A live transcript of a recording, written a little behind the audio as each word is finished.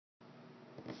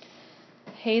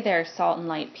Hey there, Salt and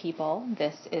Light people.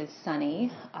 This is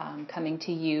Sunny, coming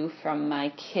to you from my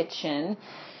kitchen.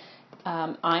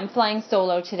 I'm flying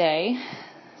solo today,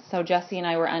 so Jesse and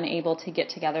I were unable to get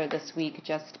together this week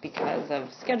just because of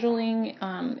scheduling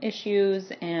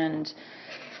issues, and,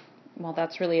 well,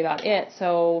 that's really about it.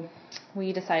 So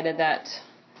we decided that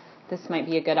this might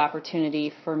be a good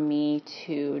opportunity for me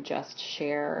to just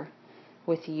share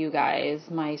with you guys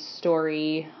my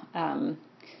story,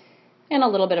 and a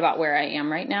little bit about where I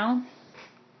am right now.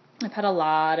 I've had a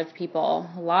lot of people,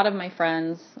 a lot of my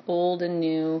friends, old and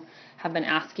new, have been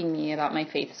asking me about my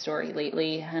faith story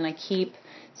lately, and I keep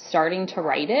starting to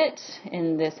write it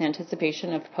in this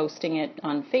anticipation of posting it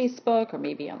on Facebook or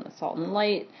maybe on the Salt and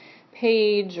Light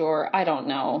page, or I don't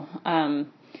know.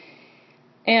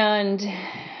 And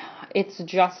it's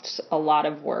just a lot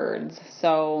of words,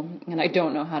 and I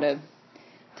don't know how to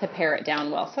pare it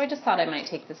down well. So I just thought I might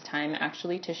take this time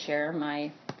actually to share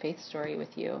my faith story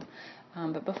with you.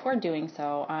 But before doing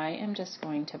so, I am just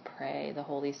going to pray the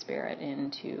Holy Spirit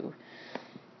into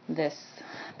this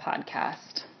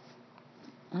podcast.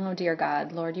 Oh, dear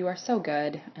God, Lord, you are so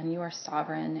good, and you are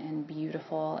sovereign and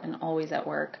beautiful and always at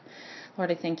work. Lord,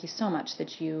 I thank you so much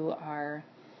that you are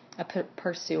a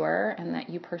pursuer, and that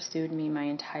you pursued me my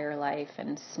entire life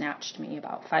and snatched me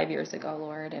about 5 years ago,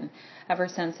 Lord. And ever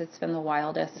since, it's been the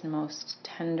wildest and most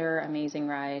tender, amazing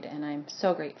ride, and I'm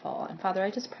so grateful. And Father,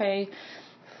 I just pray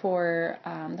for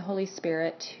the Holy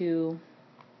Spirit to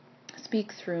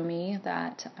speak through me,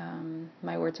 that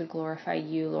my words would glorify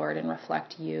you, Lord, and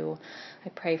reflect you. I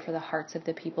pray for the hearts of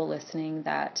the people listening,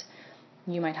 that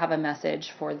you might have a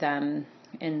message for them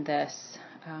in this,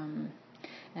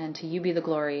 and to you be the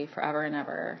glory forever and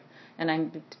ever. And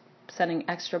I'm sending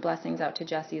extra blessings out to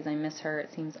Jessie as I miss her.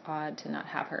 It seems odd to not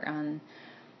have her on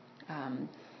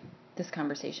this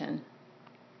conversation.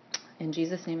 In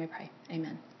Jesus' name I pray.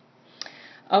 Amen.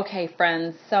 Okay,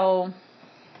 friends. So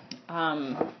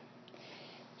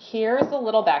here's a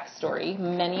little backstory.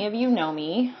 Many of you know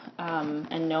me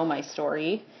and know my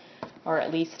story, or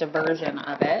at least a version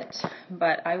of it.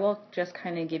 But I will just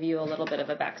kind of give you a little bit of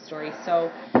a backstory.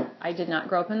 So I did not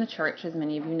grow up in the church, as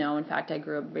many of you know. In fact, I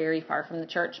grew up very far from the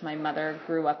church. My mother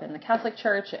grew up in the Catholic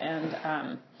Church,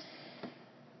 and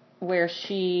where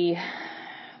she,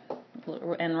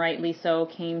 and rightly so,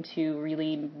 came to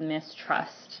really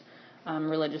mistrust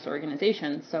religious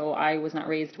organizations. So I was not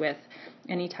raised with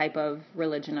any type of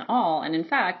religion at all. And in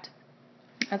fact,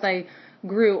 as I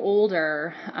grew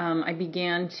older, I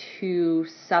began to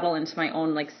settle into my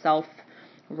own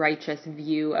self-righteous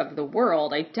view of the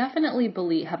world. I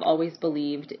definitely have always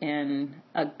believed in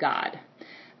a God.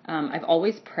 I've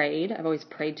always prayed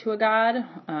to a God,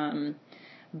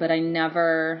 but I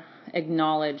never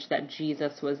acknowledged that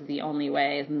Jesus was the only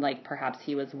way. Like, perhaps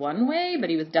he was one way,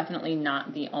 but he was definitely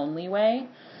not the only way.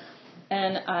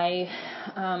 And I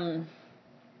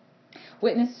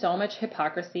witnessed so much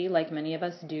hypocrisy, like many of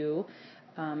us do,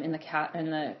 in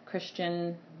the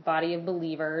Christian body of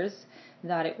believers,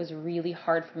 that it was really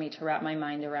hard for me to wrap my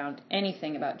mind around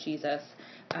anything about Jesus,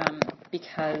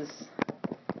 because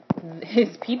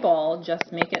his people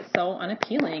just make it so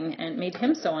unappealing, and made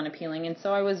him so unappealing. And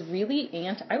so I was really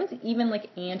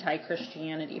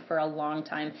anti-Christianity for a long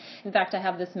time. In fact, I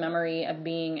have this memory of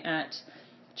being at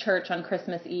church on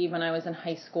Christmas Eve when I was in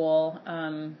high school,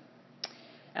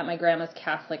 at my grandma's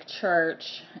Catholic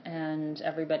church, and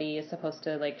everybody is supposed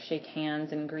to shake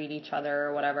hands and greet each other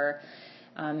or whatever,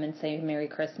 and say Merry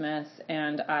Christmas,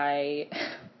 and I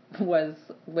was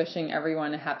wishing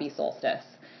everyone a happy solstice.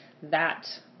 That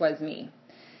was me.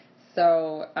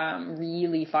 So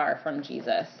really far from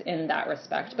Jesus in that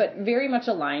respect, but very much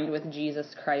aligned with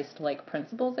Jesus Christ-like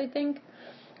principles, I think.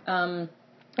 And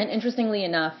interestingly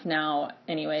enough, now,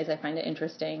 anyways, I find it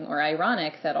interesting or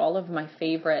ironic that all of my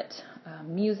favorite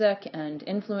music and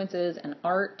influences and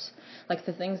art, like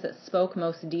the things that spoke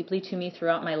most deeply to me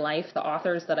throughout my life, the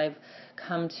authors that I've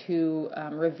come to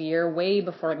revere way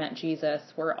before I met Jesus,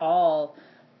 were all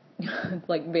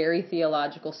very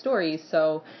theological stories.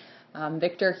 So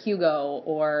Victor Hugo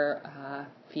or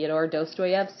Fyodor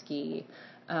Dostoevsky.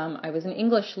 I was an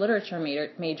English literature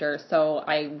major, so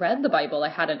I read the Bible. I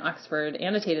had an Oxford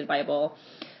annotated Bible,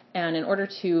 and in order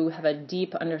to have a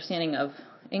deep understanding of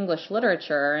English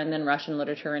literature and then Russian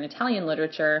literature and Italian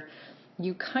literature,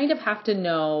 you kind of have to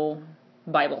know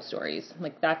Bible stories.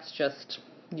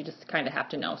 You just kind of have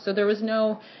to know. So there was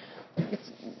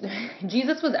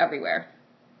Jesus was everywhere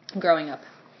growing up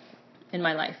in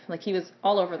my life. He was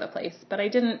all over the place, but I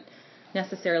didn't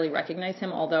necessarily recognize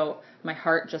him, although my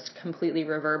heart just completely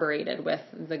reverberated with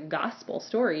the gospel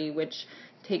story, which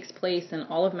takes place in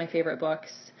all of my favorite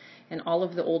books and all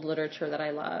of the old literature that I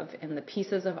love and the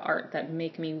pieces of art that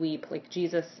make me weep. Like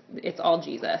Jesus, it's all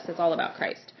Jesus. It's all about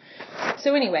Christ.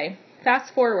 So anyway,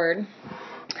 fast forward,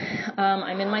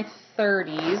 I'm in my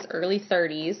 30s, early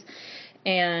 30s,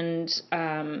 and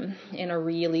in a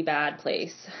really bad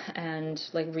place, and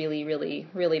like really, really,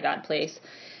 really bad place.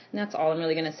 And that's all I'm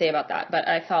really going to say about that. But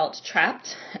I felt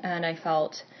trapped, and I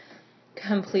felt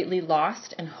completely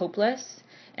lost and hopeless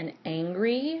and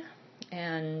angry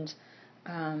and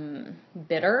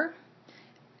bitter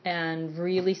and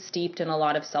really steeped in a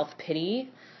lot of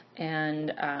self-pity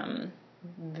and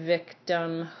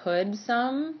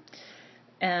victimhood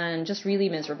and just really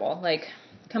miserable, like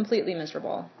completely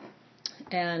miserable.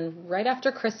 And right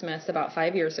after Christmas, about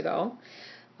 5 years ago,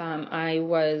 I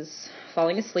was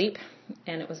falling asleep,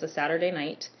 and it was a Saturday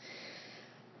night,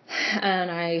 and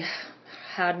I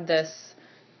had this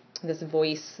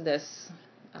voice,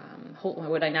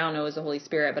 what I now know is the Holy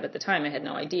Spirit, but at the time I had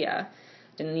no idea,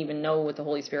 didn't even know what the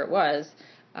Holy Spirit was,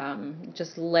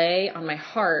 just lay on my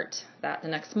heart that the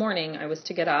next morning I was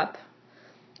to get up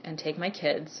and take my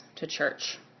kids to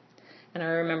church. And I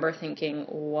remember thinking,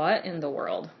 what in the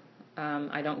world?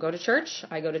 I don't go to church.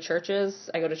 I go to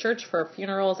church for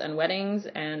funerals and weddings,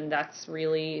 and that's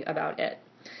really about it.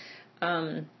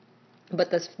 But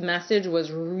this message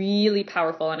was really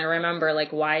powerful, and I remember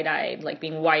like wide-eyed, like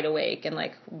being wide awake, and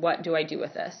like, what do I do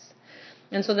with this?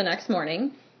 And so the next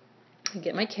morning, I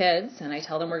get my kids, and I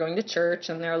tell them we're going to church,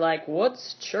 and they're like,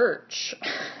 what's church?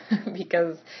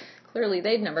 Because clearly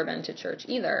they'd never been to church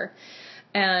either.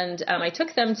 And I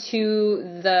took them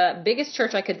to the biggest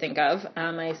church I could think of.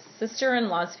 My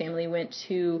sister-in-law's family went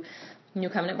to New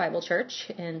Covenant Bible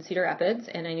Church in Cedar Rapids,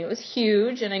 and I knew it was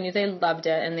huge, and I knew they loved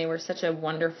it, and they were such a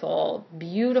wonderful,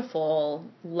 beautiful,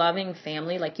 loving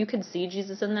family. Like, you could see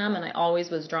Jesus in them, and I always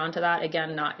was drawn to that.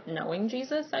 Again, not knowing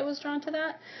Jesus, I was drawn to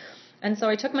that. And so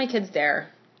I took my kids there,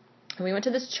 and we went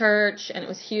to this church, and it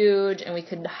was huge, and we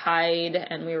could hide,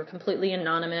 and we were completely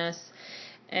anonymous.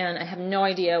 And I have no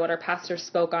idea what our pastor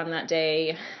spoke on that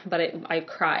day, but I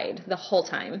cried the whole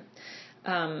time.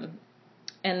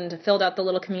 And filled out the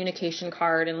little communication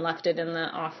card and left it in the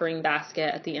offering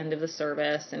basket at the end of the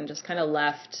service, and just kind of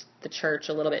left the church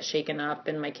a little bit shaken up.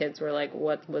 And my kids were like,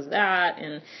 what was that?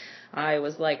 And I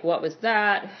was like, what was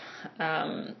that?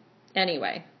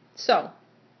 Anyway, so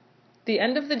the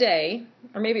end of the day,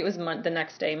 or maybe it was the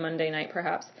next day, Monday night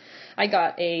perhaps, I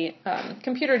got a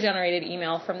computer-generated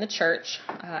email from the church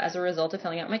as a result of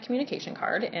filling out my communication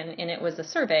card, and it was a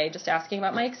survey just asking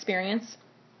about my experience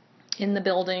in the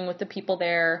building with the people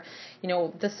there,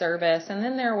 the service, and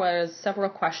then there was several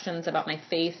questions about my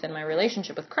faith and my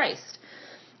relationship with Christ.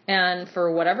 And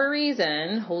for whatever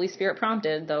reason, Holy Spirit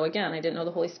prompted, though again, I didn't know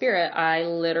the Holy Spirit, I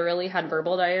literally had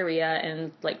verbal diarrhea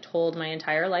and like told my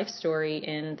entire life story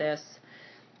in this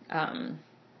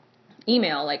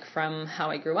email, like from how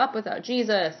I grew up without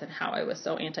Jesus and how I was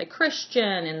so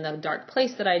anti-Christian and the dark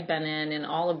place that I'd been in and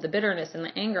all of the bitterness and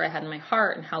the anger I had in my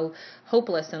heart and how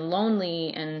hopeless and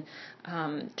lonely and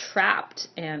trapped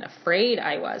and afraid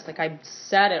I was. Like, I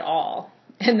said it all,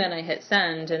 and then I hit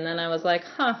send, and then I was like,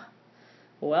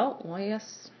 well, I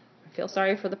guess I feel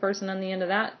sorry for the person on the end of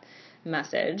that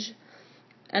message.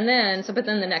 And then, but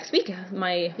then the next week,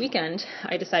 my weekend,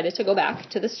 I decided to go back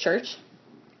to this church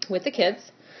with the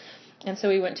kids. And so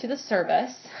we went to the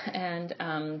service, and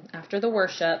after the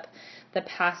worship, the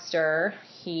pastor,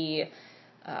 he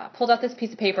pulled out this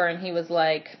piece of paper, and he was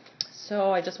like,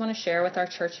 so I just want to share with our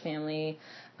church family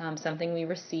something we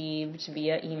received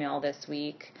via email this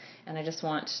week, and I just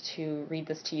want to read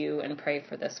this to you and pray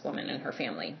for this woman and her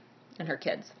family and her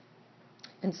kids.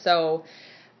 And so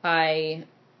I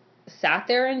sat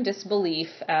there in disbelief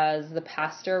as the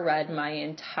pastor read my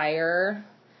entire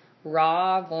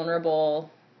raw, vulnerable,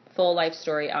 full life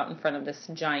story out in front of this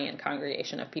giant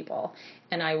congregation of people.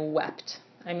 And I wept.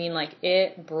 I mean, like,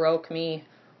 it broke me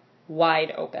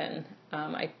wide open.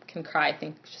 I can cry, I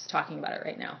think, just talking about it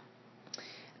right now.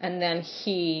 And then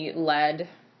he led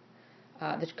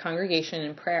the congregation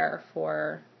in prayer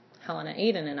for Helena,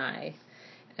 Aiden, and I.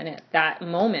 And at that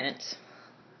moment,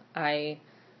 I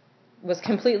was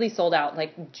completely sold out.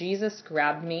 Like, Jesus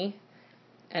grabbed me,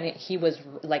 and he was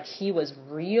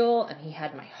real, and he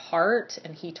had my heart,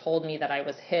 and he told me that I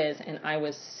was his, and I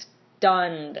was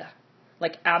stunned,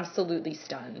 like absolutely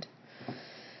stunned.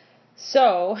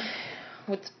 So,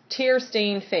 with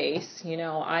tear-stained face,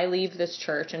 I leave this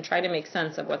church and try to make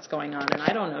sense of what's going on, and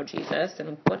I don't know Jesus,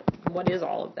 and what is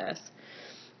all of this?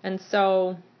 And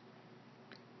so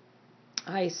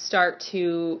I start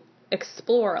to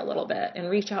explore a little bit and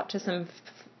reach out to some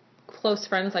close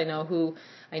friends I know who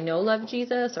I know love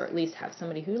Jesus, or at least have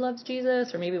somebody who loves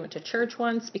Jesus, or maybe went to church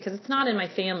once, because it's not in my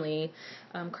family.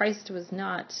 Christ was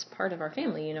not part of our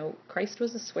family. You know, Christ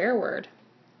was a swear word,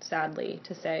 sadly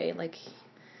to say. Like,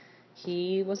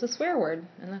 he was a swear word,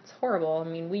 and that's horrible. I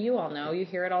mean, you all know. You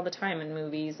hear it all the time in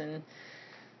movies and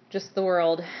just the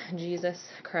world. Jesus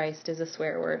Christ is a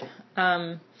swear word.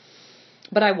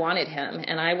 But I wanted him,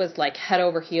 and I was like head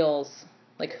over heels,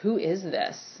 like, who is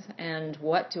this? And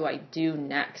what do I do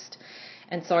next?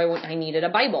 And so I needed a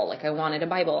Bible. Like, I wanted a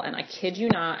Bible. And I kid you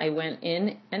not, I went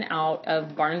in and out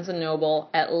of Barnes & Noble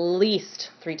at least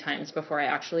 3 times before I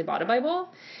actually bought a Bible.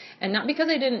 And not because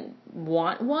I didn't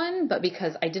want one, but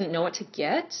because I didn't know what to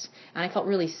get. And I felt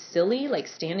really silly, like,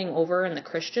 standing over in the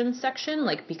Christian section,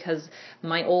 like, because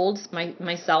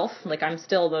myself, like, I'm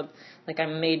still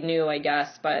I'm made new, I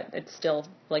guess, but it's still,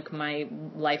 like, my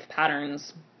life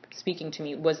patterns speaking to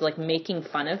me was, like, making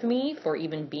fun of me for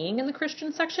even being in the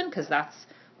Christian section, because that's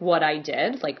what I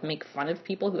did, like, make fun of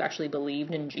people who actually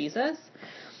believed in Jesus.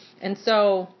 And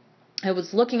so I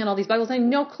was looking at all these Bibles, and I had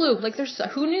no clue. Like,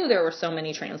 who knew there were so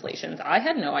many translations? I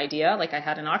had no idea. Like, I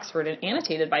had an Oxford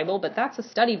annotated Bible, but that's a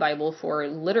study Bible for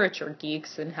literature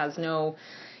geeks and has no,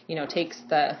 takes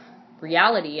the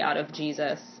reality out of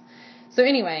Jesus. So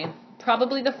anyway,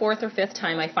 probably the 4th or 5th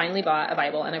time I finally bought a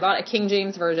Bible, and I bought a King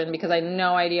James version because I had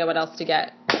no idea what else to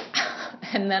get.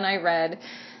 And then I read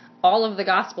all of the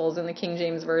Gospels in the King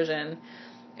James version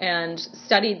and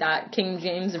studied that King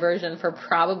James version for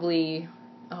probably,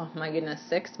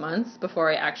 6 months before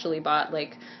I actually bought,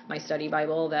 like, my study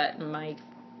Bible that my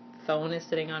phone is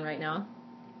sitting on right now.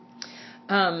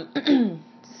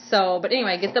 But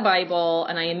anyway, I get the Bible,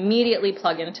 and I immediately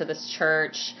plug into this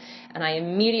church, and I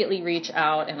immediately reach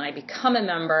out, and I become a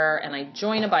member, and I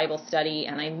join a Bible study,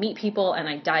 and I meet people, and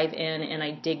I dive in, and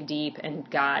I dig deep, and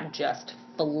God just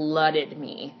flooded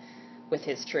me with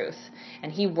his truth.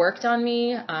 And he worked on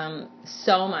me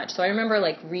so much. So I remember,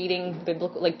 like, reading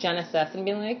biblical, like, Genesis, and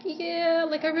being like, yeah,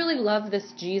 like, I really love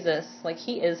this Jesus. Like,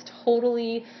 he is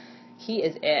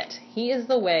it. He is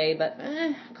the way, but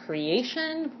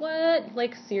creation, what?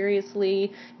 Like,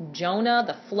 seriously, Jonah,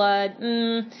 the flood,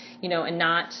 and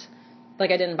not,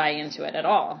 like, I didn't buy into it at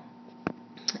all.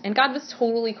 And God was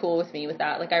totally cool with me with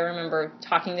that. Like, I remember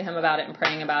talking to him about it and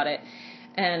praying about it,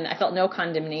 and I felt no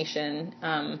condemnation.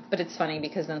 But it's funny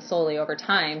because then slowly over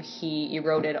time, he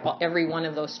eroded every one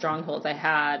of those strongholds I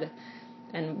had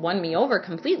and won me over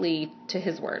completely to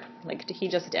his word. Like, he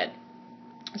just did.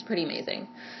 It's pretty amazing.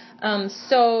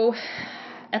 So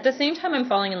at the same time I'm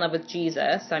falling in love with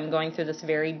Jesus, I'm going through this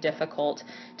very difficult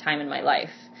time in my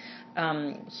life.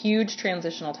 Huge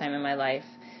transitional time in my life.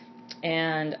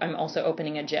 And I'm also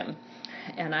opening a gym.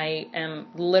 And I am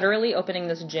literally opening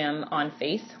this gym on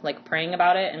faith, like praying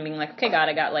about it and being like, okay, God,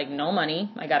 I got, like, no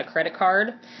money. I got a credit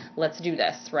card. Let's do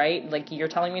this, right? Like, you're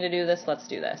telling me to do this. Let's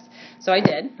do this. So I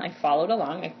did. I followed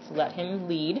along. I let him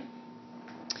lead.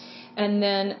 And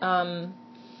then,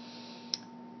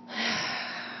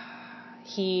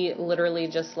 he literally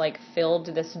just, like, filled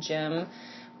this gym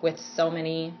with so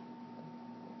many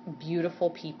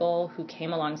beautiful people who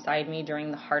came alongside me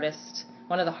during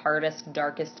one of the hardest,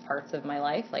 darkest parts of my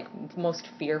life, like, most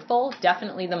fearful,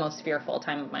 definitely the most fearful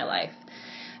time of my life.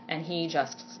 And he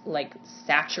just, like,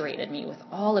 saturated me with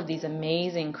all of these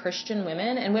amazing Christian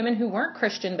women, and women who weren't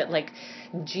Christian, but, like,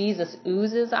 Jesus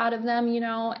oozes out of them,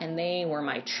 and they were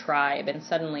my tribe. And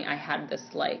suddenly I had this,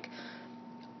 like,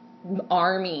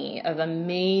 army of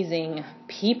amazing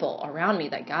people around me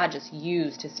that God just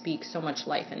used to speak so much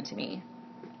life into me.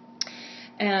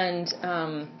 And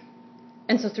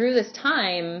so through this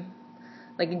time,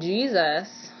 like,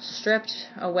 Jesus stripped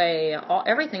away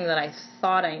everything that I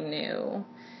thought I knew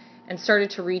and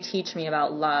started to reteach me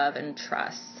about love and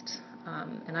trust.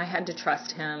 And I had to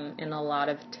trust him in a lot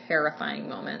of terrifying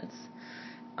moments.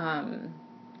 And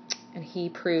he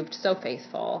proved so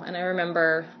faithful. And I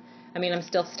remember, I'm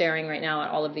still staring right now at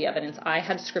all of the evidence. I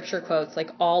had scripture quotes, like,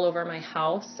 all over my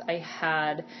house. I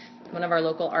had one of our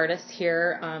local artists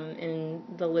here in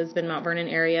the Lisbon, Mount Vernon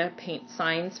area paint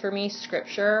signs for me,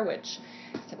 scripture, which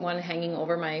is one hanging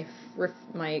over my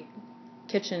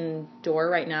kitchen door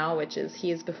right now, which is,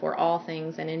 he is before all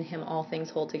things, and in him all things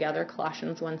hold together,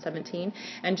 Colossians 1:17,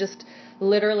 and just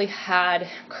literally had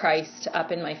Christ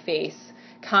up in my face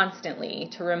constantly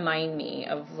to remind me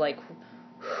of, like,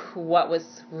 what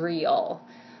was real.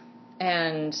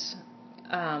 And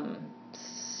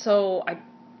so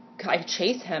I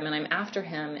chase him, and I'm after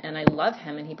him, and I love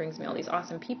him, and he brings me all these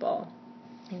awesome people.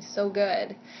 He's so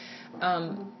good.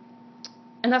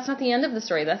 And that's not the end of the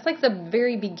story. That's, like, the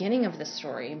very beginning of the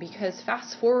story, because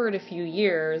fast forward a few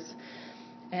years,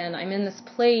 And I'm in this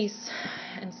place,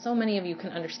 and so many of you can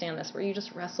understand this, where you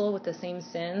just wrestle with the same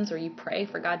sins, or you pray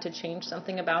for God to change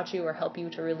something about you or help you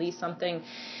to release something,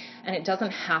 and it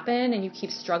doesn't happen, and you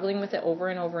keep struggling with it over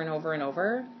and over and over and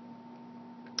over.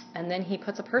 And then he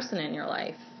puts a person in your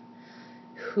life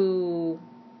who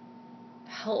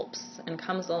helps and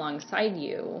comes alongside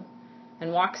you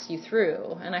and walks you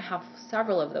through. And I have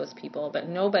several of those people, but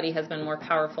nobody has been more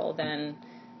powerful than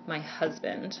my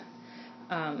husband.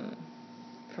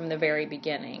 From the very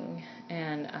beginning.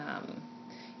 And,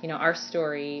 our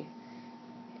story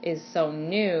is so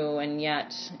new, and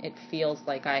yet it feels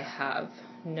like I have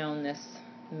known this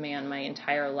man my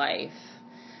entire life.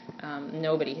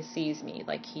 Nobody sees me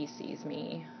like he sees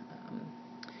me.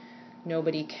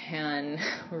 Nobody can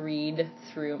read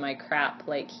through my crap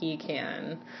like he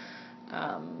can.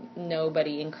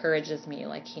 Nobody encourages me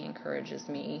like he encourages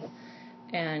me.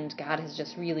 And God has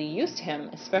just really used him,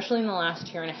 especially in the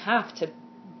last year and a half, to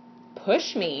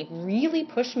really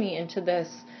push me into this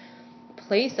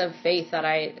place of faith that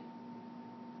I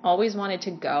always wanted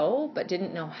to go, but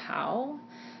didn't know how.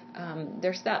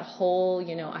 There's that whole,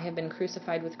 I have been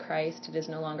crucified with Christ. It is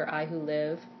no longer I who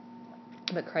live,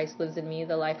 but Christ lives in me.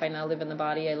 The life I now live in the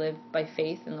body, I live by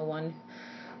faith in the one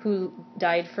who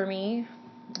died for me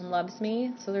and loves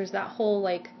me. So there's that whole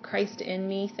Christ in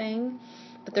me thing.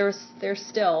 But there's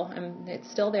still, and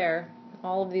it's still there,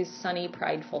 all of these sunny,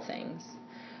 prideful things.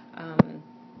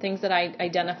 Things that I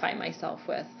identify myself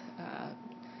with,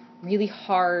 really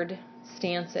hard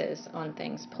stances on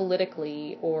things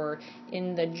politically or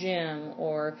in the gym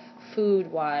or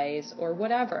food-wise or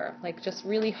whatever, just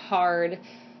really hard,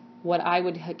 what I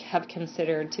would have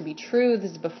considered to be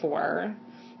truths before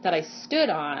that I stood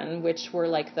on, which were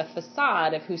the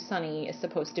facade of who Sunny is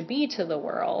supposed to be to the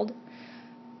world.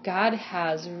 God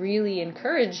has really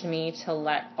encouraged me to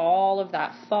let all of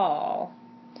that fall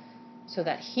so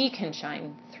that he can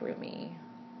shine through me.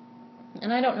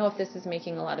 And I don't know if this is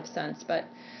making a lot of sense, but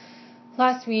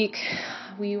last week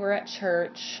we were at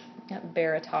church at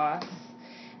Veritas,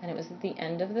 and it was at the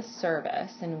end of the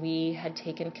service, and we had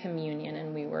taken communion,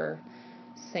 and we were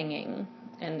singing,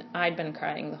 and I'd been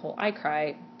crying I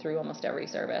cry through almost every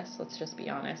service, let's just be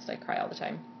honest, I cry all the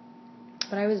time.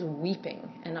 But I was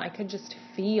weeping, and I could just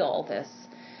feel this.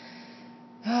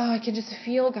 I could just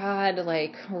feel God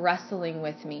wrestling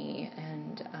with me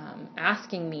and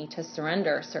asking me to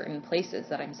surrender certain places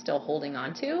that I'm still holding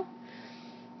on to.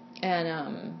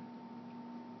 And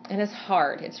it's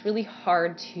hard. It's really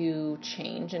hard to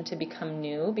change and to become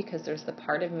new, because there's the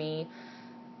part of me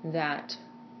that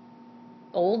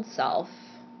old self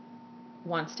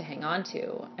wants to hang on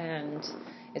to and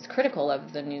is critical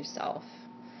of the new self.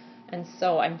 And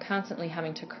so I'm constantly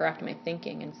having to correct my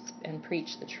thinking and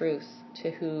preach the truth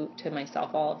to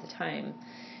myself all of the time.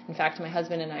 In fact, my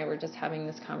husband and I were just having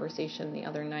this conversation the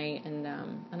other night, and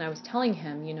I was telling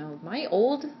him, my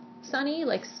old Sunny,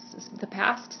 the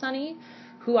past Sunny,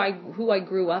 who I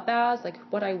grew up as,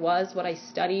 what I was, what I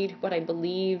studied, what I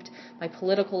believed, my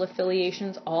political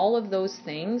affiliations, all of those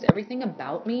things, everything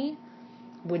about me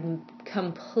would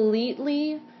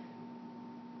completely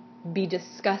be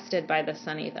disgusted by the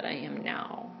Sunny that I am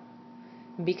now,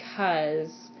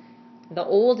 because the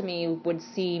old me would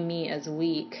see me as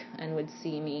weak and would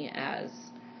see me as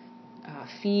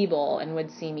feeble and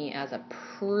would see me as a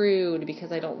prude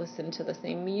because I don't listen to the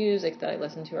same music that I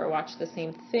listen to or watch the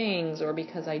same things, or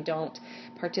because I don't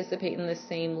participate in the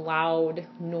same loud,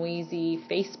 noisy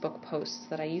Facebook posts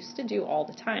that I used to do all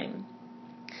the time.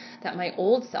 That my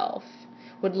old self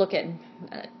would look at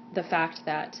the fact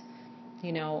that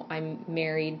I'm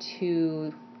married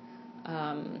to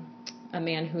a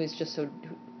man who is just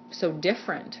so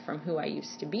different from who I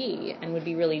used to be, and would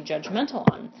be really judgmental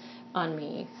on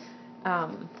me.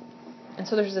 And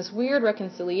so there's this weird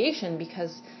reconciliation,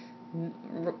 because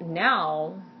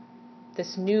now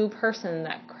this new person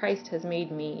that Christ has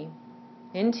made me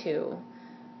into,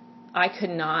 I could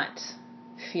not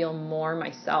feel more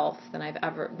myself than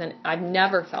I've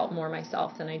never felt more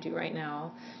myself than I do right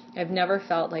now. I've never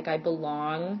felt like I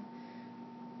belong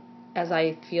as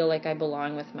I feel like I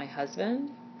belong with my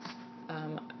husband.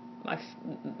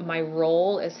 My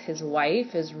role as his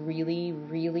wife is really,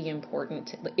 really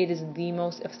important. It is the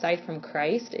most, aside from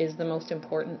Christ, is the most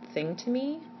important thing to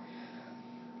me.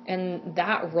 And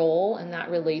that role and that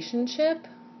relationship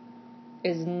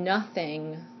is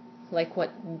nothing like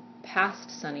what past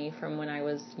Sunny from when I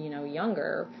was,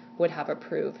 younger would have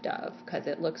approved of, because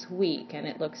it looks weak and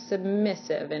it looks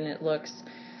submissive and it looks,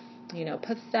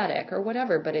 pathetic or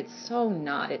whatever, but it's so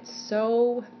not.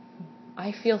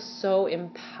 I feel so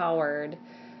empowered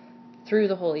through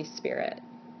the Holy Spirit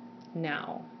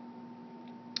now.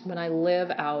 when I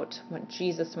live out what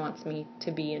Jesus wants me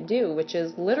to be and do, which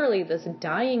is literally this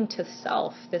dying to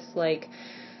self, this like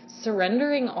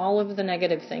surrendering all of the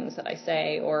negative things that I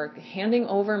say, or handing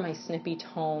over my snippy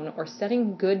tone, or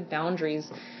setting good boundaries,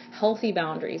 healthy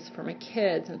boundaries for my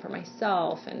kids and for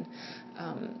myself, and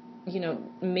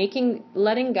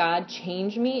letting God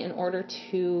change me in order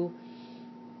to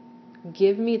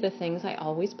give me the things I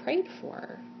always prayed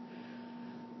for.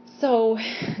 So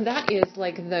that is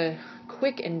like the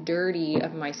quick and dirty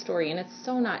of my story, and it's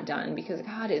so not done, because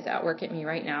God is at work at me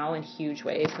right now in huge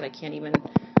ways that I can't even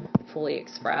fully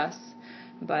express,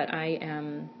 but I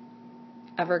am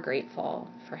ever grateful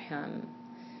for him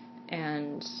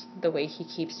and the way he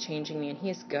keeps changing me, and he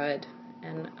is good.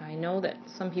 And I know that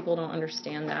some people don't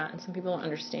understand that, and some people don't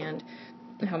understand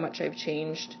how much I've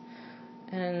changed.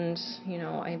 And,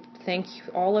 I thank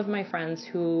all of my friends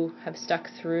who have stuck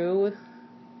through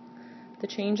the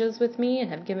changes with me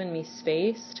and have given me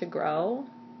space to grow,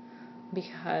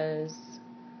 because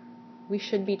we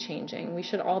should be changing. We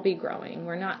should all be growing.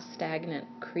 We're not stagnant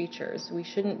creatures. We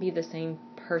shouldn't be the same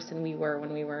person we were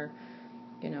when we were,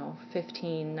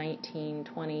 15, 19,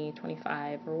 20,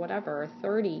 25, or whatever, or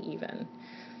 30 even.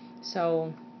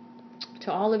 So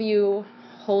to all of you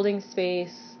holding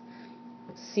space,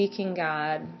 seeking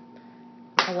God,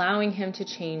 allowing him to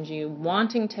change you,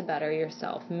 wanting to better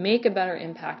yourself, make a better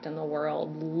impact in the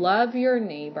world, love your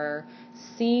neighbor,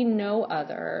 see no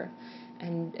other,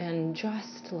 and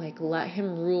just like let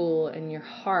him rule in your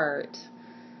heart.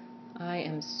 I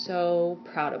am so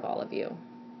proud of all of you.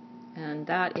 And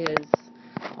that is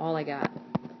all I got.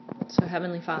 So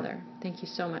Heavenly Father, thank you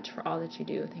so much for all that you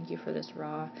do. Thank you for this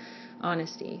raw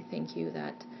honesty. Thank you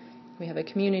that we have a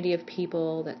community of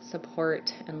people that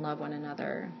support and love one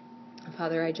another.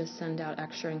 Father, I just send out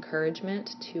extra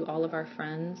encouragement to all of our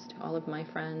friends, to all of my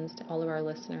friends, to all of our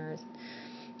listeners,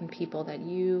 and people that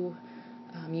you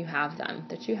have them,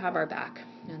 that you have our back,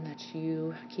 and that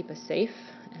you keep us safe,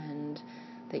 and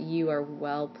that you are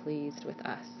well pleased with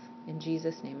us. In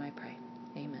Jesus' name I pray.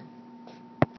 Amen.